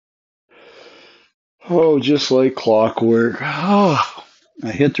Oh, just like clockwork. Oh,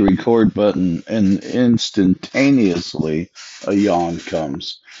 I hit the record button and instantaneously a yawn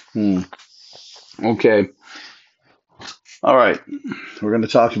comes. Hmm. Okay. All right. We're going to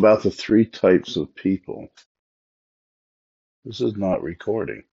talk about the three types of people. This is not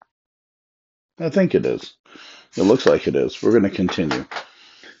recording. I think it is. It looks like it is. We're going to continue.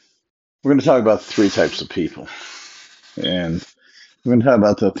 We're going to talk about three types of people. And we're going to talk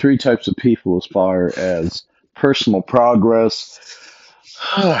about the three types of people as far as personal progress,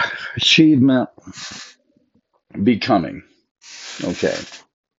 achievement, becoming. Okay.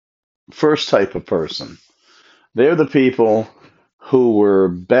 First type of person. They're the people who were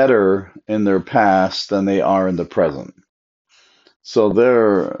better in their past than they are in the present. So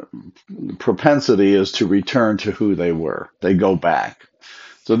their propensity is to return to who they were. They go back.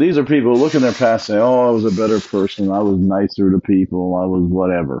 So these are people who look in their past and say, "Oh, I was a better person. I was nicer to people. I was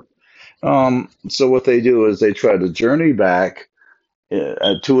whatever." So what they do is they try to journey back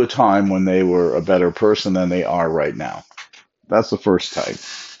to a time when they were a better person than they are right now. That's the first type.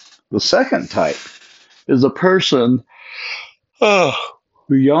 The second type is a person oh,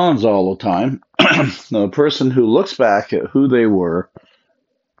 who yawns all the time. A person who looks back at who they were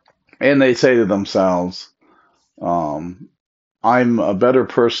and they say to themselves, um, I'm a better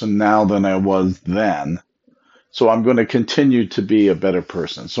person now than I was then. So I'm going to continue to be a better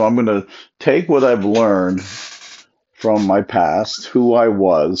person. So I'm going to take what I've learned from my past, who I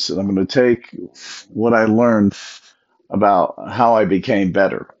was, and I'm going to take what I learned about how I became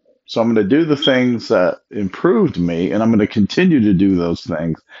better. So I'm going to do the things that improved me, and I'm going to continue to do those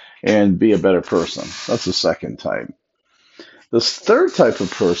things and be a better person. That's the second type. This third type of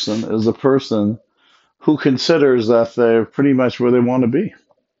person is a person who considers that they're pretty much where they want to be.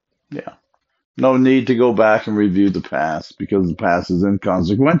 Yeah. No need to go back and review the past because the past is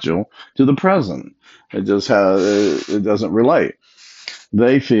inconsequential to the present. It doesn't relate.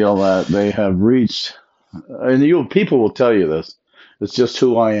 They feel that they have reached, and people will tell you this. It's just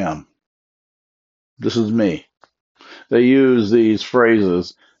who I am. This is me. They use these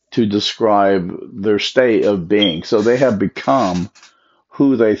phrases to describe their state of being. So they have become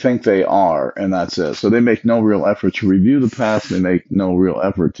who they think they are, and that's it. So they make no real effort to review the past. They make no real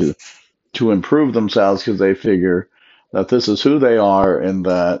effort to improve themselves because they figure that this is who they are and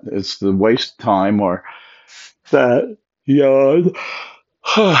that it's the waste of time or that, yeah,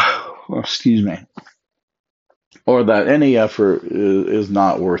 excuse me, or that any effort is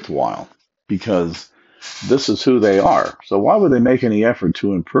not worthwhile because this is who they are. So why would they make any effort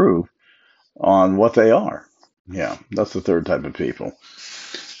to improve on what they are? Yeah, that's the third type of people.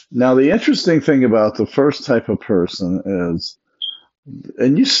 Now, the interesting thing about the first type of person is,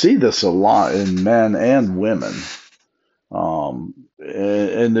 and you see this a lot in men and women,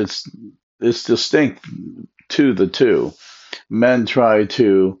 and it's distinct to the two. Men try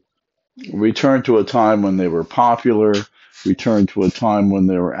to return to a time when they were popular, return to a time when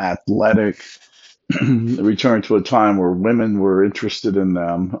they were athletic, return to a time where women were interested in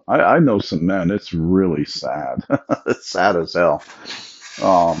them. I know some men. It's really sad. It's sad as hell.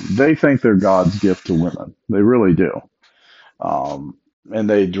 They think they're God's gift to women. They really do. Um, and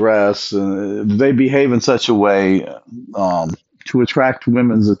they dress and they behave in such a way to attract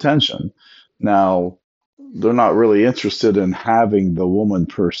women's attention. Now, they're not really interested in having the woman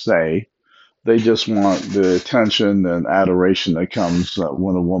per se. They just want the attention and adoration that comes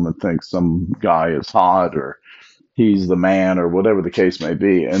when a woman thinks some guy is hot or he's the man or whatever the case may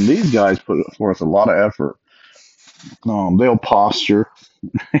be. And these guys put forth a lot of effort. They'll posture.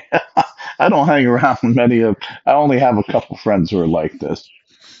 I don't hang around with many of. I only have a couple friends who are like this.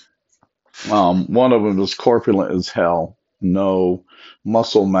 One of them is corpulent as hell, no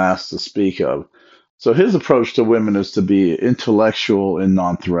muscle mass to speak of. So his approach to women is to be intellectual and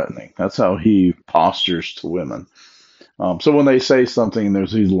non-threatening. That's how he postures to women. So when they say something,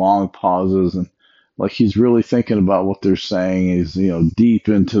 there's these long pauses, and like he's really thinking about what they're saying. He's deep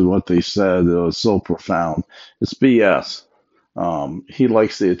into what they said. It was so profound. It's BS. He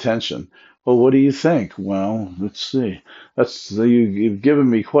likes the attention. Well, what do you think? Well, let's see. You've given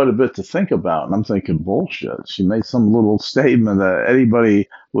me quite a bit to think about, and I'm thinking bullshit. She made some little statement that anybody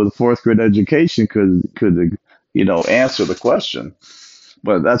with a fourth grade education could answer the question.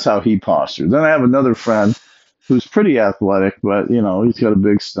 But that's how he postures. Then I have another friend who's pretty athletic, but he's got a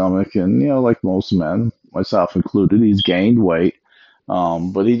big stomach, and like most men, myself included, he's gained weight.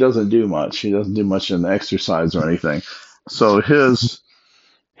 But he doesn't do much. He doesn't do much in exercise or anything. So his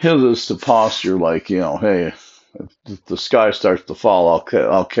is to posture like, hey, if the sky starts to fall,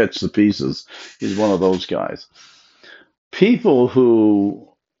 I'll catch the pieces. He's one of those guys. People who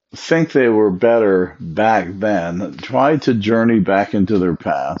think they were better back then try to journey back into their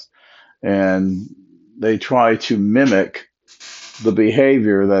past, and they try to mimic the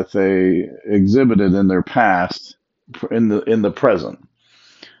behavior that they exhibited in their past in the present.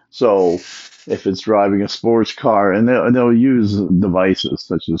 So if it's driving a sports car, and they'll use devices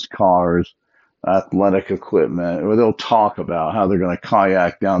such as cars, athletic equipment, or they'll talk about how they're going to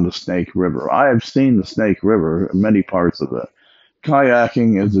kayak down the Snake River. I have seen the Snake River, many parts of it.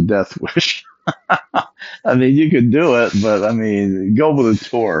 Kayaking is a death wish. I mean, you could do it, but I mean, go with a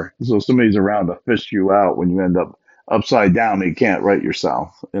tour. So somebody's around to fish you out when you end up upside down and you can't right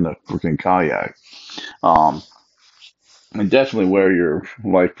yourself in a freaking kayak. Um, and definitely wear your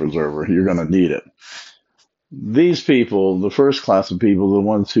life preserver. You're going to need it. These people, the first class of people, the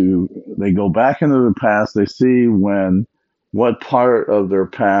ones who they go back into the past, they see what part of their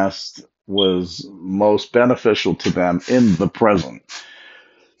past was most beneficial to them in the present.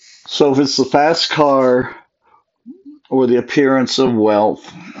 So if it's the fast car or the appearance of wealth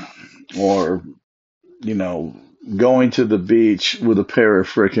or, you know, going to the beach with a pair of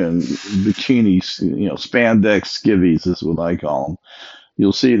frickin' bikinis, spandex skivvies is what I call them.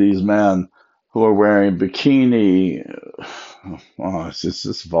 You'll see these men who are wearing bikini. Oh,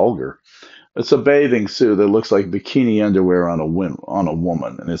 it's vulgar. It's a bathing suit that looks like bikini underwear on a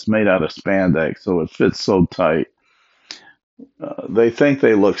woman, and it's made out of spandex, so it fits so tight. They think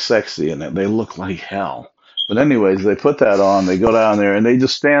they look sexy in it. They look like hell. But anyways, they put that on. They go down there and they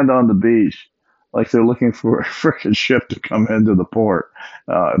just stand on the beach like they're looking for a freaking ship to come into the port.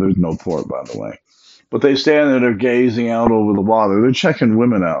 There's no port, by the way. But they stand there, they're gazing out over the water. They're checking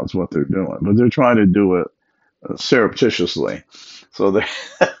women out, is what they're doing. But they're trying to do it surreptitiously. So they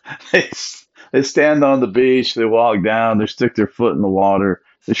they stand on the beach, they walk down, they stick their foot in the water,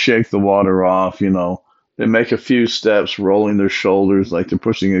 they shake the water off, They make a few steps, rolling their shoulders like they're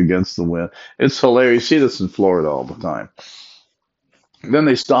pushing against the wind. It's hilarious. You see this in Florida all the time. Then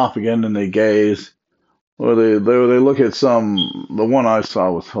they stop again and they gaze. Or they look at the one I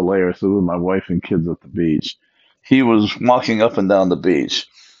saw was hilarious. It was my wife and kids at the beach. He was walking up and down the beach.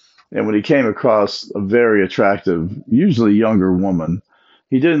 And when he came across a very attractive, usually younger woman,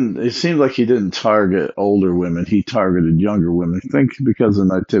 it seemed like he didn't target older women. He targeted younger women. I think because of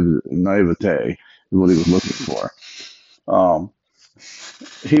naivete is what he was looking for. Um,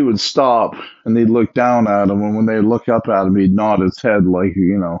 he would stop and he'd look down at them. And when they look up at him, he'd nod his head like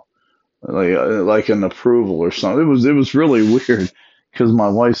an approval or something. It was really weird because my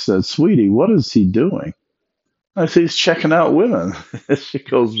wife said, "Sweetie, what is he doing?" I said, "He's checking out women." She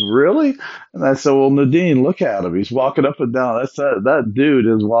goes, "Really?" And I said, "Well, Nadine, look at him. He's walking up and down. That dude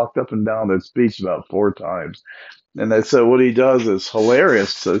has walked up and down that beach about 4 times." And they said what he does is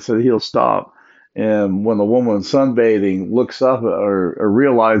hilarious. So they said he'll stop. And when the woman sunbathing looks up or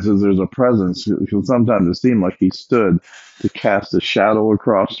realizes there's a presence, because sometimes it seemed like he stood to cast a shadow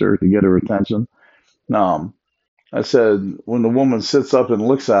across her to get her attention. Um, I said, when the woman sits up and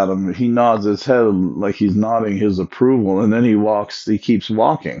looks at him, he nods his head like he's nodding his approval, and then he keeps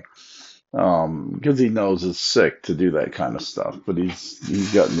walking, because he knows it's sick to do that kind of stuff, but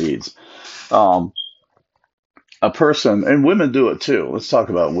he's got needs. Um, a person, and women do it too. Let's talk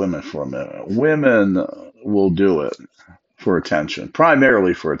about women for a minute. Women will do it for attention,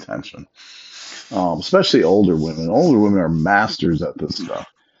 primarily for attention, especially older women. Older women are masters at this stuff.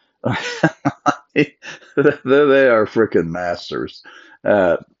 they are freaking masters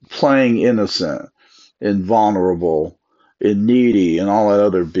at playing innocent and vulnerable and needy and all that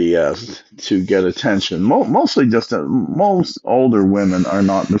other BS to get attention. Mostly just most older women are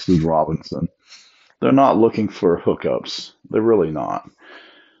not Mrs. Robinson. They're not looking for hookups. They're really not.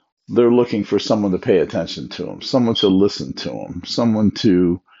 They're looking for someone to pay attention to them, someone to listen to them, someone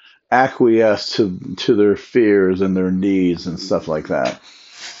to acquiesce to their fears and their needs and stuff like that.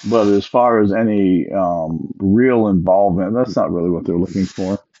 But as far as any real involvement, that's not really what they're looking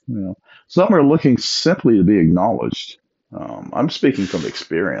for. Some are looking simply to be acknowledged. I'm speaking from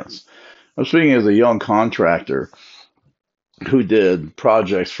experience. I'm speaking as a young contractor who did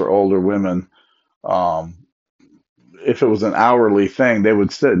projects for older women. Um, if it was an hourly thing, they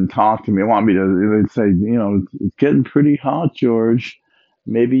would sit and talk to me. They'd say, it's getting pretty hot, George.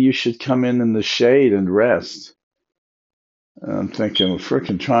 Maybe you should come in the shade and rest. And I'm thinking,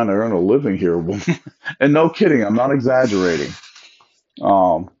 freaking trying to earn a living here, woman. And no kidding, I'm not exaggerating.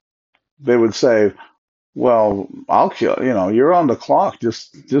 Um, they would say, "Well, I'll kill. You're on the clock.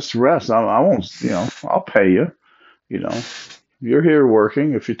 Just rest. I won't. I'll pay you. You know, you're here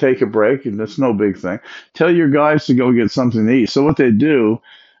working. If you take a break, and that's no big thing. Tell your guys to go get something to eat." So what they do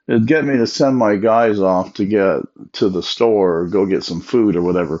It'd get me to send my guys off to get to the store or go get some food or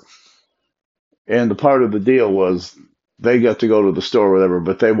whatever. And the part of the deal was they got to go to the store or whatever,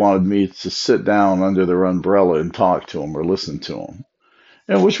 but they wanted me to sit down under their umbrella and talk to them or listen to them.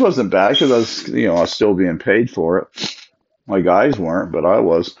 And which wasn't bad because I was still being paid for it. My guys weren't, but I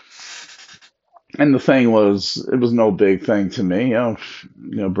was. And the thing was, it was no big thing to me.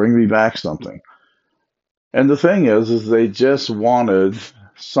 Bring me back something. And the thing is they just wanted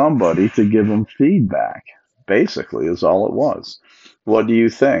somebody to give them feedback. Basically, is all it was. What do you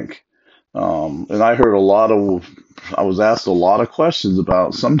think? And I was asked a lot of questions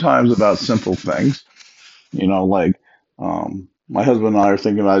sometimes about simple things. Like my husband and I are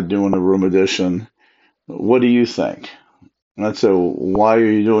thinking about doing a room addition. What do you think? And I'd say, why are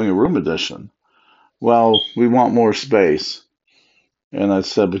you doing a room addition? Well, we want more space. And I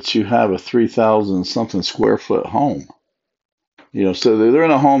said, but you have a 3,000 something square foot home. So they're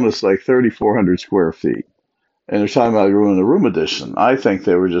in a home that's like 3,400 square feet. And they're talking about doing a room addition. I think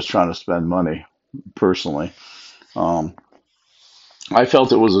they were just trying to spend money, personally. Um, I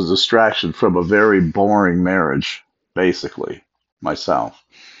felt it was a distraction from a very boring marriage, basically, myself.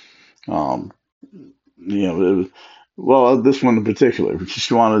 Um, this one in particular,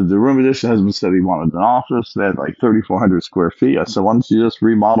 she wanted the room addition. Husband said he wanted an office. They had like 3,400 square feet. I said, why don't you just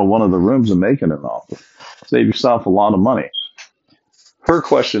remodel one of the rooms and make it an office? Save yourself a lot of money. Her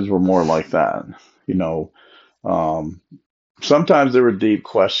questions were more like that. You know, um, Sometimes there were deep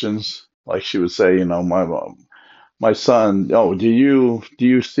questions. Like she would say, my son, oh, do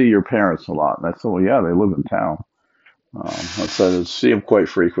you see your parents a lot? And I said, well, yeah, they live in town. I said, I see them quite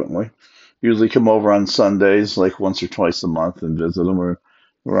frequently. Usually come over on Sundays, like once or twice a month, and visit them.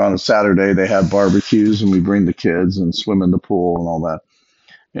 Or on a Saturday, they have barbecues, and we bring the kids and swim in the pool and all that.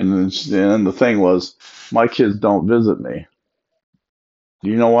 And the thing was, my kids don't visit me. Do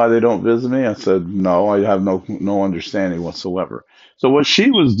you know why they don't visit me? I said, no, I have no understanding whatsoever. So what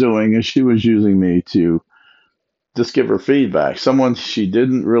she was doing is she was using me to just give her feedback. Someone she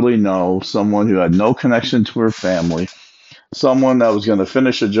didn't really know, someone who had no connection to her family, someone that was going to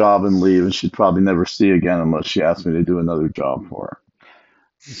finish a job and leave, and she'd probably never see again unless she asked me to do another job for her.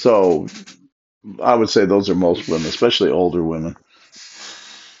 So I would say those are most women, especially older women.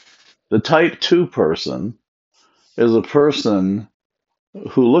 The type 2 person is a person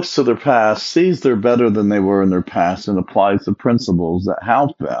who looks to their past, sees they're better than they were in their past, and applies the principles that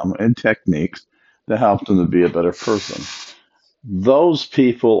help them and techniques that help them to be a better person. Those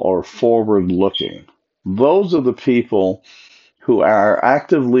people are forward looking. Those are the people who are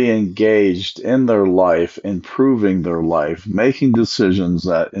actively engaged in their life, improving their life, making decisions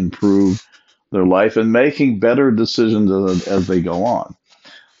that improve their life, and making better decisions as they go on.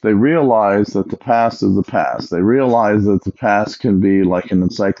 They realize that the past is the past. They realize that the past can be like an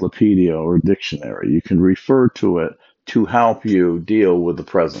encyclopedia or dictionary. You can refer to it to help you deal with the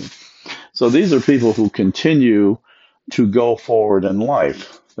present. So these are people who continue to go forward in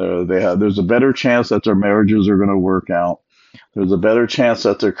life. There's a better chance that their marriages are going to work out. There's a better chance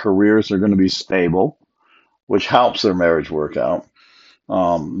that their careers are going to be stable, which helps their marriage work out.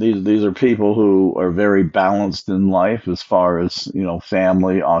 These are people who are very balanced in life as far as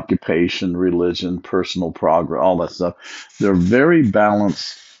family, occupation, religion, personal progress, all that stuff. They're very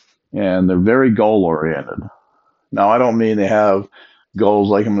balanced and they're very goal oriented. Now, I don't mean they have goals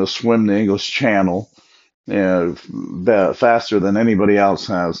like I'm going to swim the English Channel faster than anybody else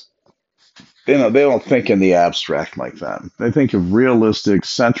has. They don't think in the abstract like that. They think of realistic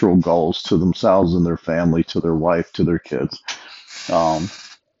central goals to themselves and their family, to their wife, to their kids. Um,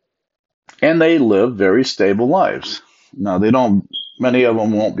 and they live very stable lives. Now, they don't. Many of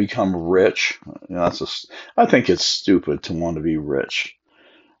them won't become rich. I think it's stupid to want to be rich.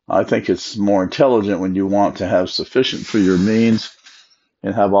 I think it's more intelligent when you want to have sufficient for your means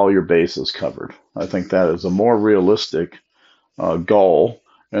and have all your bases covered. I think that is a more realistic goal,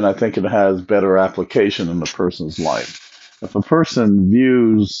 and I think it has better application in a person's life. If a person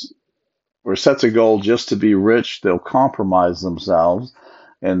views or sets a goal just to be rich, they'll compromise themselves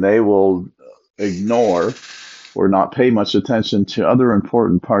and they will ignore or not pay much attention to other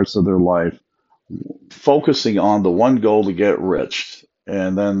important parts of their life, focusing on the one goal to get rich.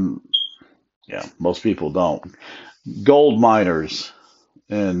 And then, yeah, most people don't. Gold miners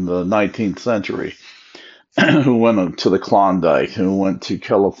in the 19th century who went to the Klondike, who went to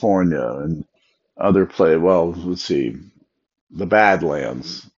California and other places. Well, let's see, the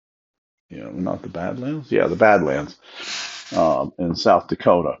Badlands. Not the Badlands. Yeah, the Badlands in South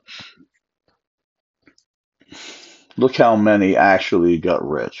Dakota. Look how many actually got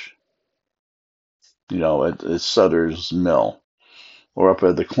rich. At Sutter's Mill. or up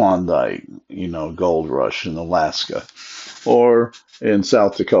at the Klondike, gold rush in Alaska, or in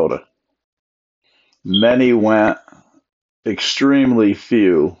South Dakota. Many went, extremely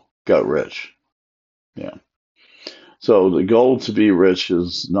few got rich. Yeah. So the goal to be rich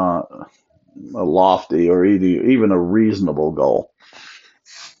is not a lofty or even a reasonable goal.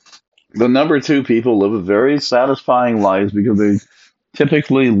 The number two people live a very satisfying lives because they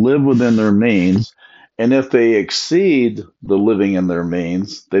typically live within their means. And if they exceed the living in their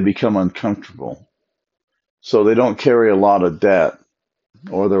means, they become uncomfortable. So they don't carry a lot of debt,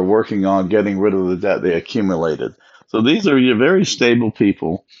 or they're working on getting rid of the debt they accumulated. So these are your very stable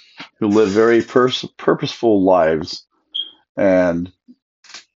people who live very purposeful lives, and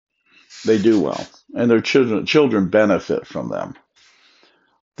they do well, and their children benefit from them.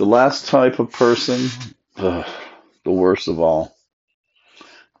 The last type of person, ugh, the worst of all.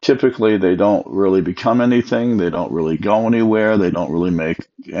 Typically, they don't really become anything. They don't really go anywhere. They don't really make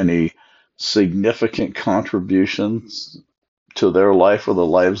any significant contributions to their life or the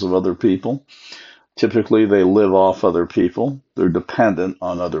lives of other people. Typically, they live off other people. They're dependent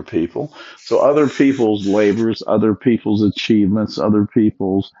on other people. So, other people's labors, other people's achievements, other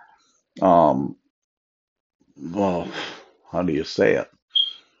people's, um, well, how do you say it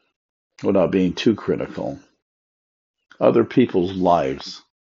without being too critical? Other people's lives.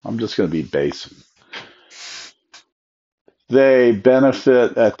 I'm just going to be basic. They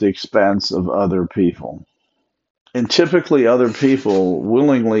benefit at the expense of other people. And typically, other people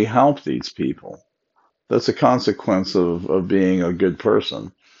willingly help these people. That's a consequence of being a good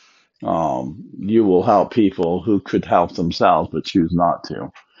person. You will help people who could help themselves but choose not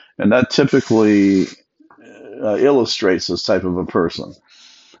to. And that typically illustrates this type of a person.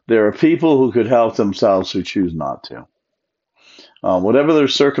 There are people who could help themselves who choose not to. Whatever their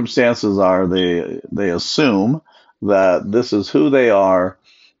circumstances are, they assume that this is who they are,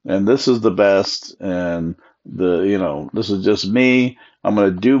 and this is the best, and this is just me. I'm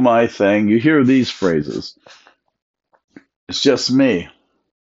going to do my thing. You hear these phrases. It's just me.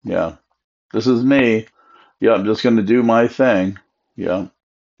 Yeah, this is me. Yeah, I'm just going to do my thing. Yeah,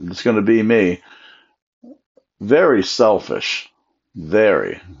 I'm just going to be me. Very selfish.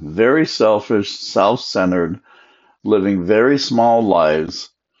 Very, very selfish, self-centered, living very small lives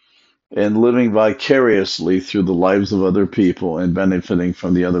and living vicariously through the lives of other people and benefiting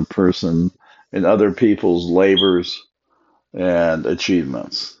from the other person and other people's labors and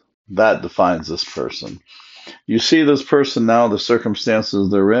achievements. That defines this person. You see this person now, the circumstances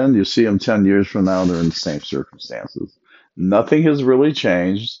they're in, you see them 10 years from now, they're in the same circumstances. Nothing has really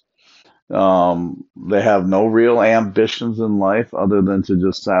changed. They have no real ambitions in life other than to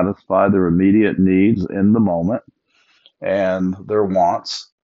just satisfy their immediate needs in the moment and their wants.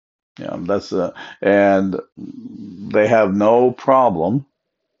 Yeah, and they have no problem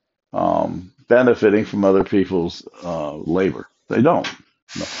benefiting from other people's labor. They don't.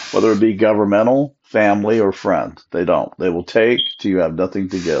 No. Whether it be governmental, family, or friend, they don't. They will take till you have nothing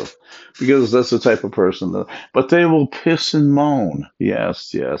to give, because that's the type of person that. But they will piss and moan.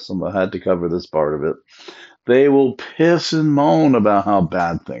 Yes, yes, I had to cover this part of it. They will piss and moan about how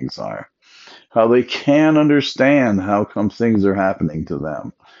bad things are, how they can't understand how come things are happening to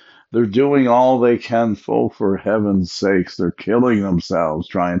them. They're doing all they can, for heaven's sakes. They're killing themselves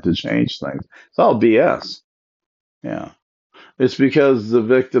trying to change things. It's all BS. Yeah. It's because the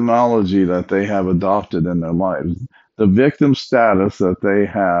victimology that they have adopted in their lives, the victim status that they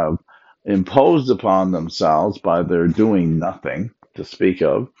have imposed upon themselves by their doing nothing to speak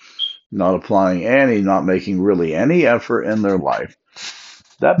of, not applying any, not making really any effort in their life,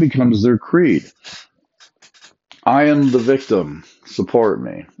 that becomes their creed. I am the victim. Support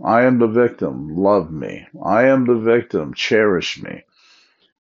me. I am the victim. Love me. I am the victim. Cherish me.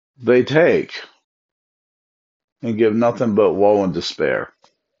 They take and give nothing but woe and despair.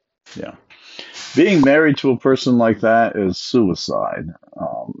 Yeah. Being married to a person like that is suicide.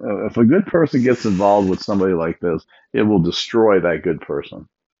 If a good person gets involved with somebody like this, it will destroy that good person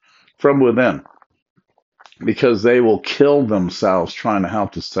from within, because they will kill themselves trying to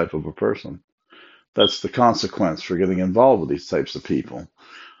help this type of a person. That's the consequence for getting involved with these types of people.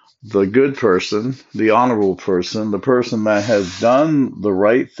 The good person, the honorable person, the person that has done the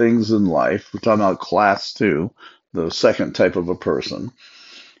right things in life. We're talking about class two, the second type of a person,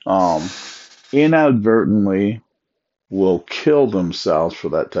 um, inadvertently will kill themselves for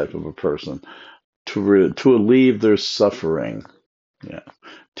that type of a person to relieve their suffering, yeah,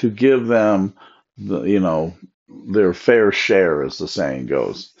 to give them their fair share, as the saying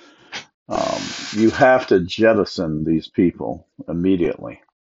goes. You have to jettison these people immediately.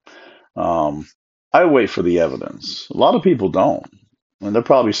 Um, I wait for the evidence. A lot of people don't. And they're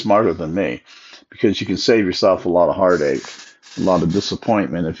probably smarter than me because you can save yourself a lot of heartache, a lot of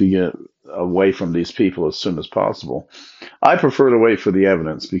disappointment if you get away from these people as soon as possible. I prefer to wait for the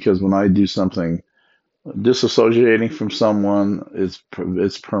evidence because when I do something disassociating from someone,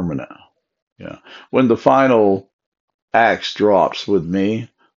 it's permanent. Yeah. When the final axe drops with me,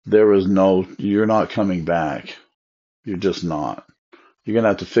 there is no, you're not coming back. You're just not. You're going to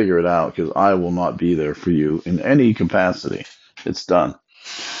have to figure it out because I will not be there for you in any capacity. It's done.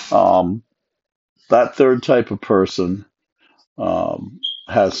 Um, that third type of person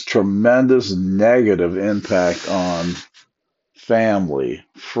has tremendous negative impact on family,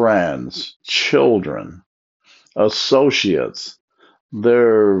 friends, children, associates.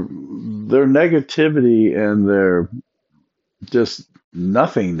 Their negativity and their just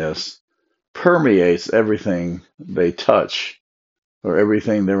nothingness permeates everything they touch or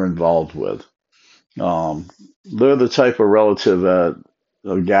everything they're involved with. Um, they're the type of relative at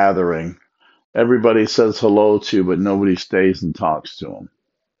a gathering everybody says hello to, but nobody stays and talks to them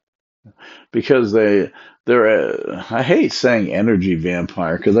because I hate saying energy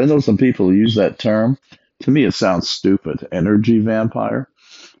vampire because I know some people use that term. To me, it sounds stupid, energy vampire,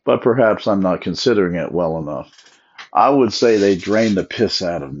 but perhaps I'm not considering it well enough. I would say they drain the piss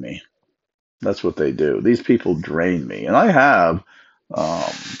out of me. That's what they do. These people drain me, and I have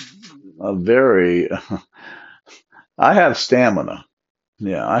um, a very, I have stamina.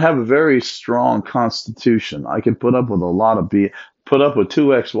 Yeah, I have a very strong constitution. I can put up with a lot of put up with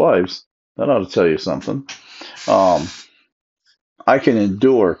two ex-wives. That ought to tell you something. Um, I can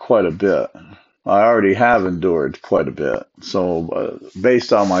endure quite a bit. I already have endured quite a bit. So,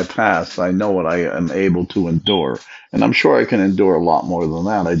 based on my past, I know what I am able to endure. And I'm sure I can endure a lot more than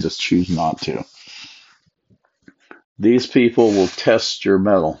that. I just choose not to. These people will test your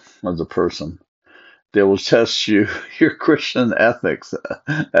mettle as a person. They will test you, your Christian ethics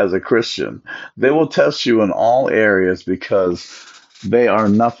as a Christian. They will test you in all areas because they are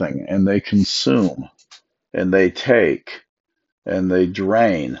nothing and they consume and they take and they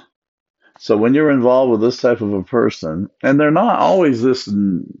drain. So when you're involved with this type of a person, and they're not all this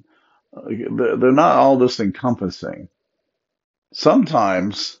encompassing.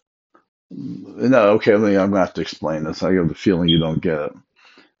 Sometimes, no, okay, I'm gonna have to explain this. I have the feeling you don't get it.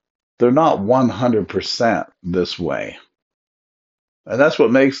 They're not 100% this way. And that's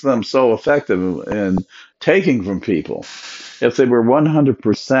what makes them so effective in taking from people. If they were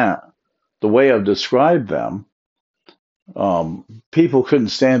 100% the way I've described them, people couldn't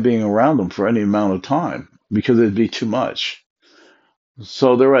stand being around them for any amount of time because it'd be too much.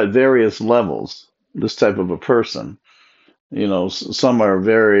 So they're at various levels, this type of a person. Some are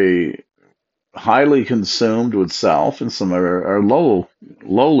very highly consumed with self, and some are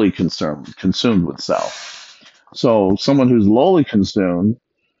lowly consumed with self. So someone who's lowly consumed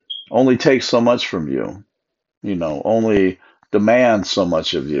only takes so much from you, only demands so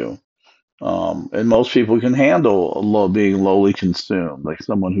much of you. And most people can handle being lowly consumed, like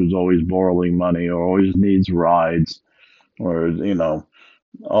someone who's always borrowing money or always needs rides or,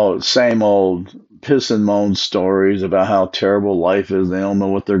 same old piss and moan stories about how terrible life is. They don't know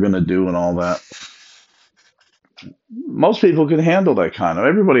what they're going to do and all that. Most people can handle that kind of.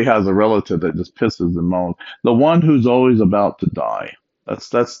 Everybody has a relative that just pisses and moans. The one who's always about to die.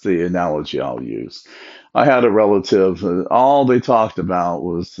 That's the analogy I'll use. I had a relative. All they talked about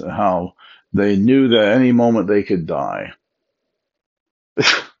was how they knew that any moment they could die.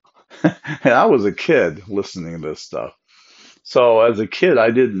 And I was a kid listening to this stuff. So as a kid,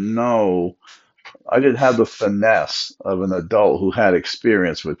 I didn't know. I didn't have the finesse of an adult who had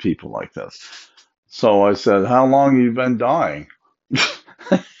experience with people like this. So I said, "How long have you been dying?"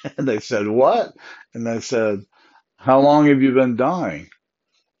 And they said, "What?" And I said, "How long have you been dying?"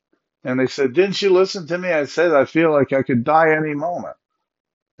 And they said, "Didn't you listen to me? I said I feel like I could die any moment."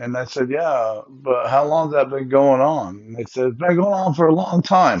 And I said, "Yeah, but how long's that been going on?" And they said, "It's been going on for a long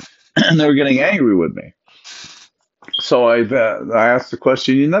time." And they were getting angry with me. So I asked the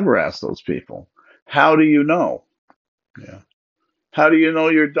question you never ask those people. How do you know? Yeah. How do you know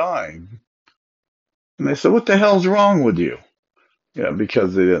you're dying? And they said, "What the hell's wrong with you?" Yeah,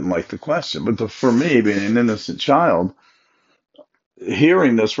 because they didn't like the question. But for me, being an innocent child,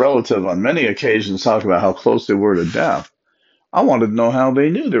 hearing this relative on many occasions talk about how close they were to death, I wanted to know how they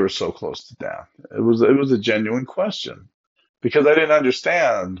knew they were so close to death. It was a genuine question because I didn't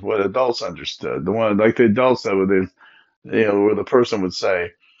understand what adults understood. The one like the adults that would, where the person would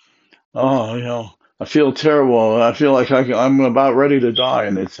say, "Oh, I feel terrible. I feel like I'm about ready to die,"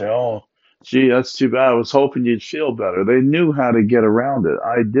 and they'd say, "Oh, gee, that's too bad. I was hoping you'd feel better." They knew how to get around it.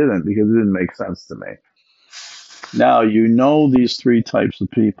 I didn't because it didn't make sense to me. Now you know these three types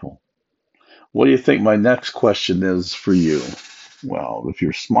of people. What do you think my next question is for you? Well, if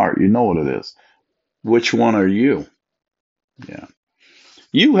you're smart, you know what it is. Which one are you? Yeah.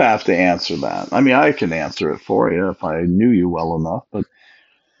 You have to answer that. I mean, I can answer it for you if I knew you well enough, but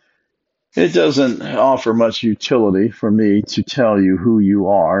it doesn't offer much utility for me to tell you who you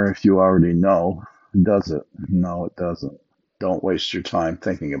are if you already know, does it? No, it doesn't. Don't waste your time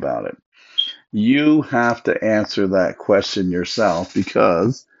thinking about it. You have to answer that question yourself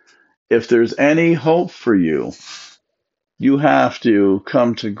because if there's any hope for you, you have to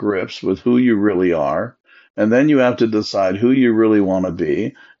come to grips with who you really are. And then you have to decide who you really want to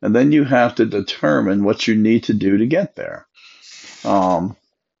be. And then you have to determine what you need to do to get there. Um,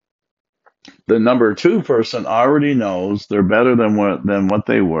 the number two person already knows they're better than what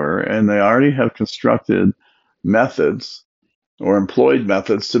they were, and they already have constructed methods or employed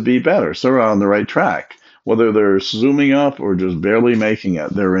methods to be better. So they're on the right track. Whether they're zooming up or just barely making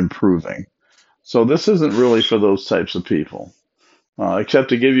it, they're improving. So this isn't really for those types of people, except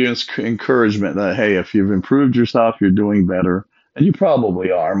to give you encouragement that, hey, if you've improved yourself, you're doing better. And you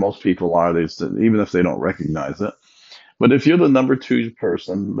probably are. Most people are, even if they don't recognize it. But if you're the number two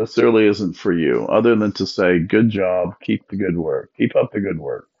person, this really isn't for you, other than to say, good job, keep the good work, keep up the good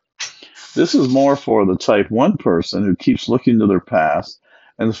work. This is more for the type one person who keeps looking to their past,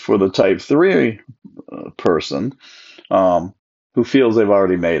 and for the type three person who feels they've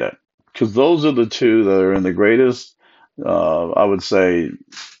already made it. Because those are the two that are in the greatest, I would say,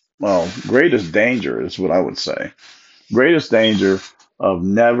 well, greatest danger is what I would say. Greatest danger of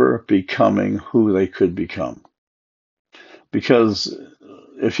never becoming who they could become. Because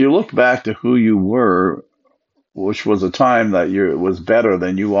if you look back to who you were, which was a time that you was better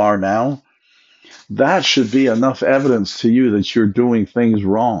than you are now, that should be enough evidence to you that you're doing things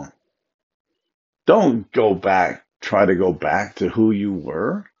wrong. Don't go back, try to go back to who you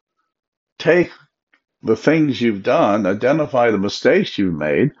were. Take the things you've done, identify the mistakes you've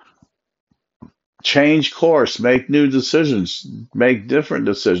made, change course, make new decisions, make different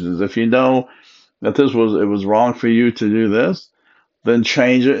decisions. If you know that it was wrong for you to do this, then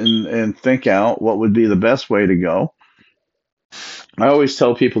change it and think out what would be the best way to go. I always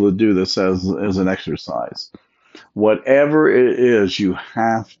tell people to do this as an exercise. Whatever it is you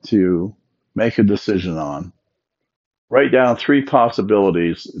have to make a decision on, write down three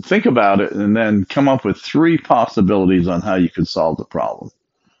possibilities, think about it, and then come up with three possibilities on how you could solve the problem.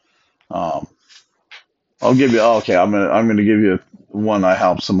 Um, I'll give you okay. I'm gonna give you one I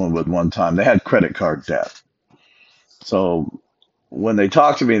helped someone with one time. They had credit card debt. So when they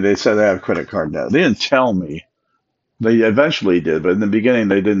talked to me, they said they have credit card debt. They didn't tell me. They eventually did, but in the beginning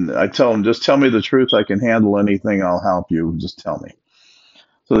they didn't. I tell them, just tell me the truth. I can handle anything. I'll help you. Just tell me.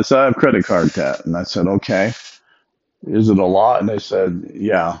 So they said I have credit card debt, and I said, okay. Is it a lot? And they said,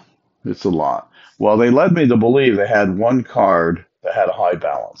 yeah, it's a lot. Well, they led me to believe they had one card that had a high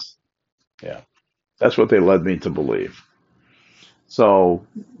balance. Yeah, that's what they led me to believe. So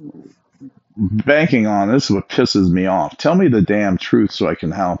banking on this is what pisses me off. Tell me the damn truth so I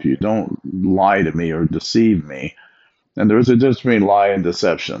can help you. Don't lie to me or deceive me. And there's a difference between lie and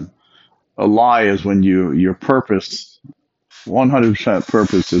deception. A lie is when your purpose, 100%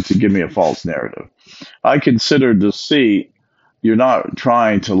 purpose, is to give me a false narrative. I consider deceit. You're not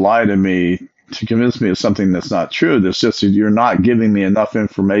trying to lie to me to convince me of something that's not true. It's just that you're not giving me enough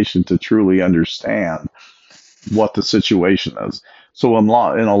information to truly understand what the situation is. So in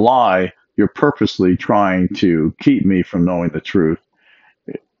a lie, you're purposely trying to keep me from knowing the truth.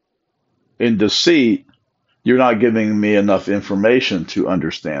 In deceit, you're not giving me enough information to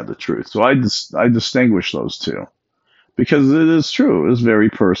understand the truth. So I distinguish those two because it is true. It's very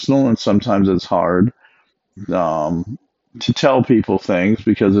personal, and sometimes it's hard to tell people things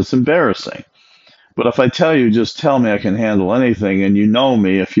because it's embarrassing. But if I tell you, just tell me I can handle anything, and you know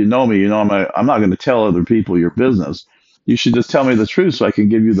me, if you know me, you know I'm not going to tell other people your business. You should just tell me the truth so I can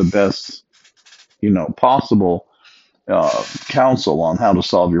give you the best, possible counsel on how to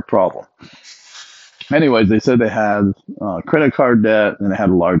solve your problem. Anyways, they said they had credit card debt and they had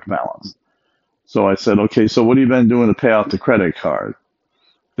a large balance. So I said, okay, so what have you been doing to pay off the credit card?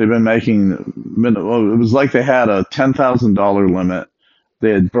 They've been well, it was like they had a $10,000 limit.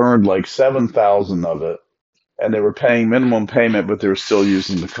 They had burned like 7,000 of it, and they were paying minimum payment, but they were still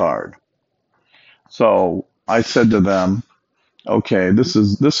using the card. So I said to them, okay, this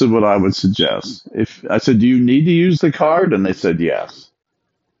is what I would suggest. If I said, do you need to use the card? And they said yes.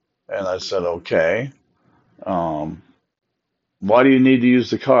 And I said, okay. Um, why do you need to use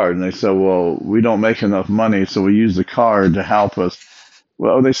the card? And they said, well, we don't make enough money, so we use the card to help us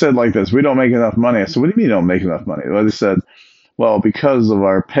well, they said like this, we don't make enough money. I said, what do you mean you don't make enough money? Well, they said, well, because of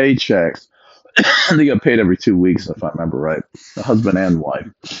our paychecks, they got paid every 2 weeks, if I remember right, the husband and wife.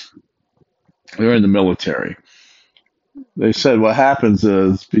 They're in the military. They said what happens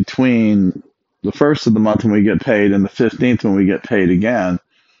is between the first of the month when we get paid and the 15th when we get paid again,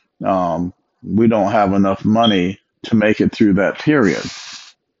 we don't have enough money to make it through that period.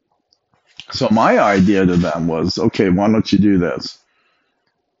 So my idea to them was, okay, why don't you do this?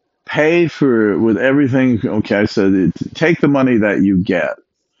 Pay for with everything. Okay, I said, take the money that you get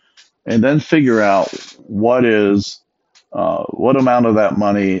and then figure out what amount of that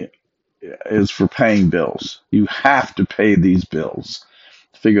money is for paying bills. You have to pay these bills.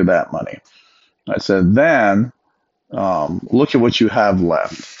 Figure that money. I said, then look at what you have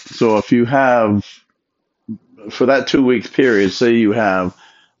left. So if you have, for that 2 week period, say you have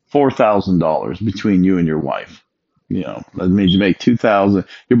 $4,000 between you and your wife. That means you make $2,000.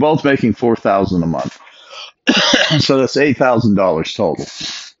 You're both making $4,000 a month. So that's $8,000 total.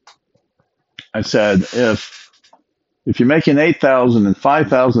 I said, if you're making $8,000 and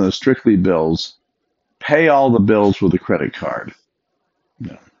 $5,000 is strictly bills, pay all the bills with a credit card.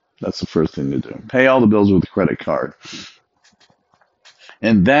 That's the first thing to do. Pay all the bills with a credit card.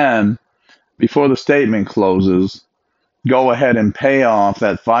 And then, before the statement closes, go ahead and pay off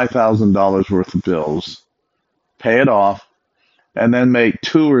that $5,000 worth of bills. Pay it off, and then make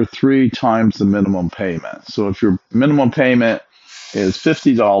 2 or 3 times the minimum payment. So if your minimum payment is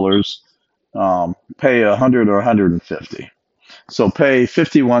 $50, pay $100 or $150. So pay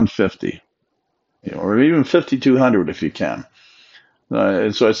 $51.50, or even $5,200 if you can.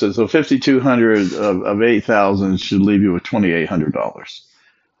 And so I said, so $5,200 of 8,000 should leave you with $2,800.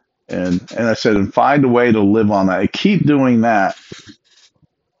 And I said, and find a way to live on that. I keep doing that.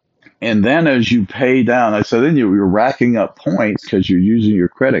 And then as you pay down, I said, then you're racking up points because you're using your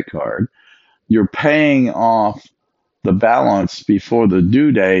credit card. You're paying off the balance before the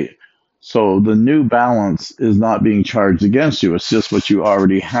due date. So the new balance is not being charged against you. It's just what you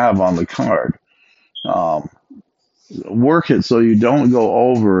already have on the card. Work it so you don't go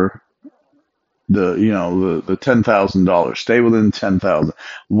over the $10,000. Stay within $10,000.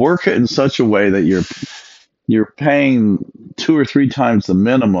 Work it in such a way that you're paying 2 or 3 times the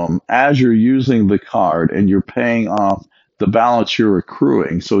minimum as you're using the card, and you're paying off the balance you're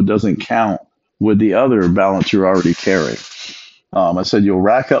accruing, so it doesn't count with the other balance you're already carrying. I said you'll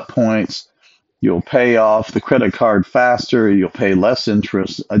rack up points. You'll pay off the credit card faster. You'll pay less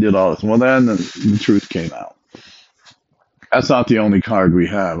interest. I did all this. Well, then the truth came out. That's not the only card we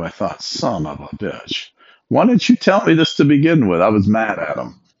have. I thought, son of a bitch. Why didn't you tell me this to begin with? I was mad at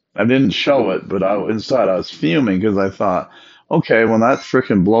him. I didn't show it, but inside I was fuming because I thought, okay, well, that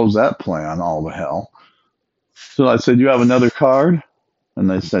freaking blows that plan all the hell. So I said, you have another card? And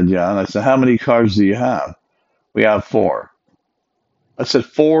they said, yeah. And I said, how many cards do you have? We have 4. I said,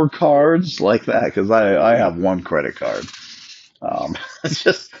 4 cards like that? Because I have 1 credit card. It's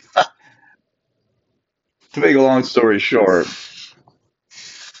just... To make a long story short,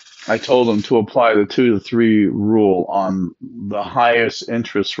 I told them to apply the 2 to 3 rule on the highest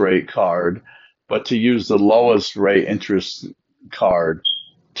interest rate card, but to use the lowest rate interest card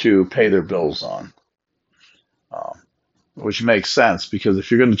to pay their bills on, which makes sense because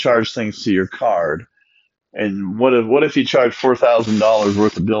if you're going to charge things to your card, and what if you charge $4,000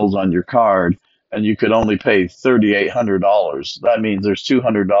 worth of bills on your card and you could only pay $3,800? That means there's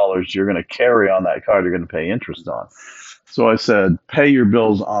 $200 you're going to carry on that card you're going to pay interest on. So I said, pay your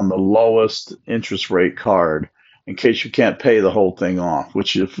bills on the lowest interest rate card in case you can't pay the whole thing off,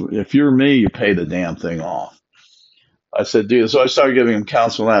 which if you're me, you pay the damn thing off. I said, dude, so I started giving him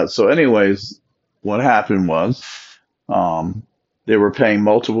counsel on that. So anyways, what happened was they were paying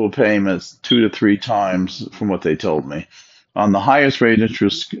multiple payments 2 to 3 times from what they told me on the highest rate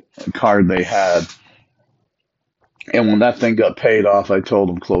interest card they had. And when that thing got paid off, I told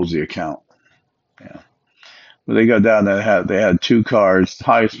them close the account. Yeah. But they got down there, they had 2 cards,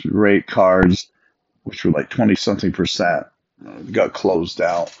 highest rate cards, which were like 20-something%, got closed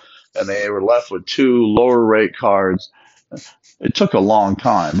out. And they were left with 2 lower rate cards. It took a long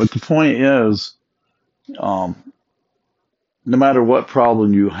time. But the point is, no matter what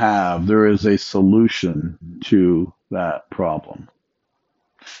problem you have, there is a solution to that problem.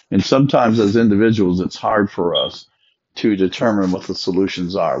 And sometimes as individuals, it's hard for us to determine what the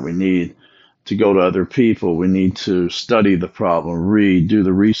solutions are. We need to go to other people. We need to study the problem, read, do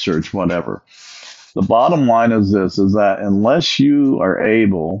the research, whatever. The bottom line is this, is that unless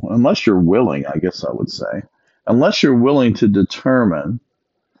you're willing, I guess I would say, unless you're willing to determine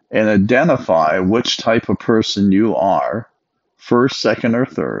and identify which type of person you are first, second, or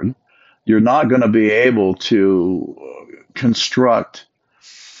third, you're not going to be able to construct,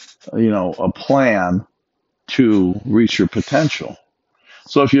 a plan to reach your potential.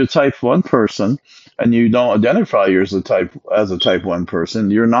 So if you're a type 1 person and you don't identify as a type 1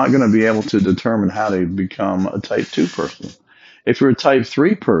 person, you're not going to be able to determine how to become a type 2 person. If you're a type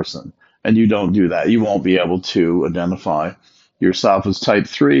 3 person and you don't do that, you won't be able to identify yourself as type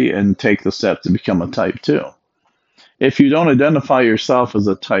 3 and take the step to become a type 2. If you don't identify yourself as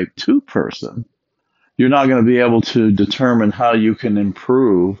a type 2 person, you're not going to be able to determine how you can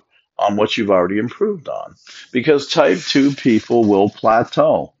improve on what you've already improved on. Because type 2 people will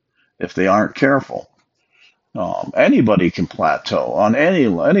plateau if they aren't careful. Anybody can plateau on any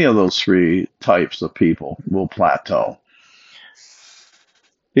of those three types of people will plateau.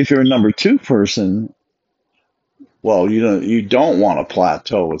 If you're a number 2 person, well, you don't want to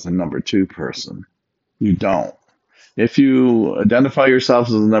plateau as a number 2 person. You don't. If you identify yourself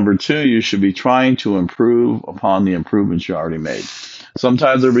as a number 2, you should be trying to improve upon the improvements you already made.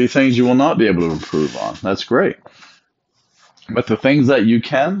 Sometimes there'll be things you will not be able to improve on. That's great. But the things that you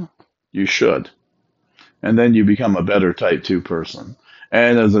can, you should. And then you become a better type 2 person.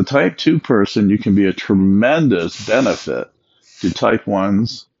 And as a type 2 person, you can be a tremendous benefit to type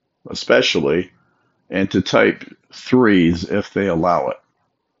 1s, especially, and to type 3s if they allow it.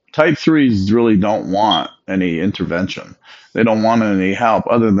 Type 3s really don't want any intervention. They don't want any help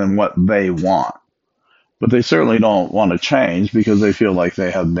other than what they want. But they certainly don't want to change because they feel like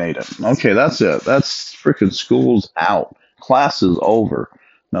they have made it. Okay, that's it. That's freaking school's out. Class is over.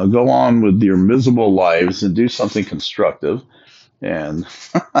 Now go on with your miserable lives and do something constructive. And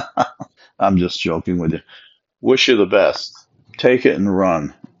I'm just joking with you. Wish you the best. Take it and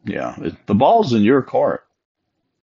run. Yeah, the ball's in your court.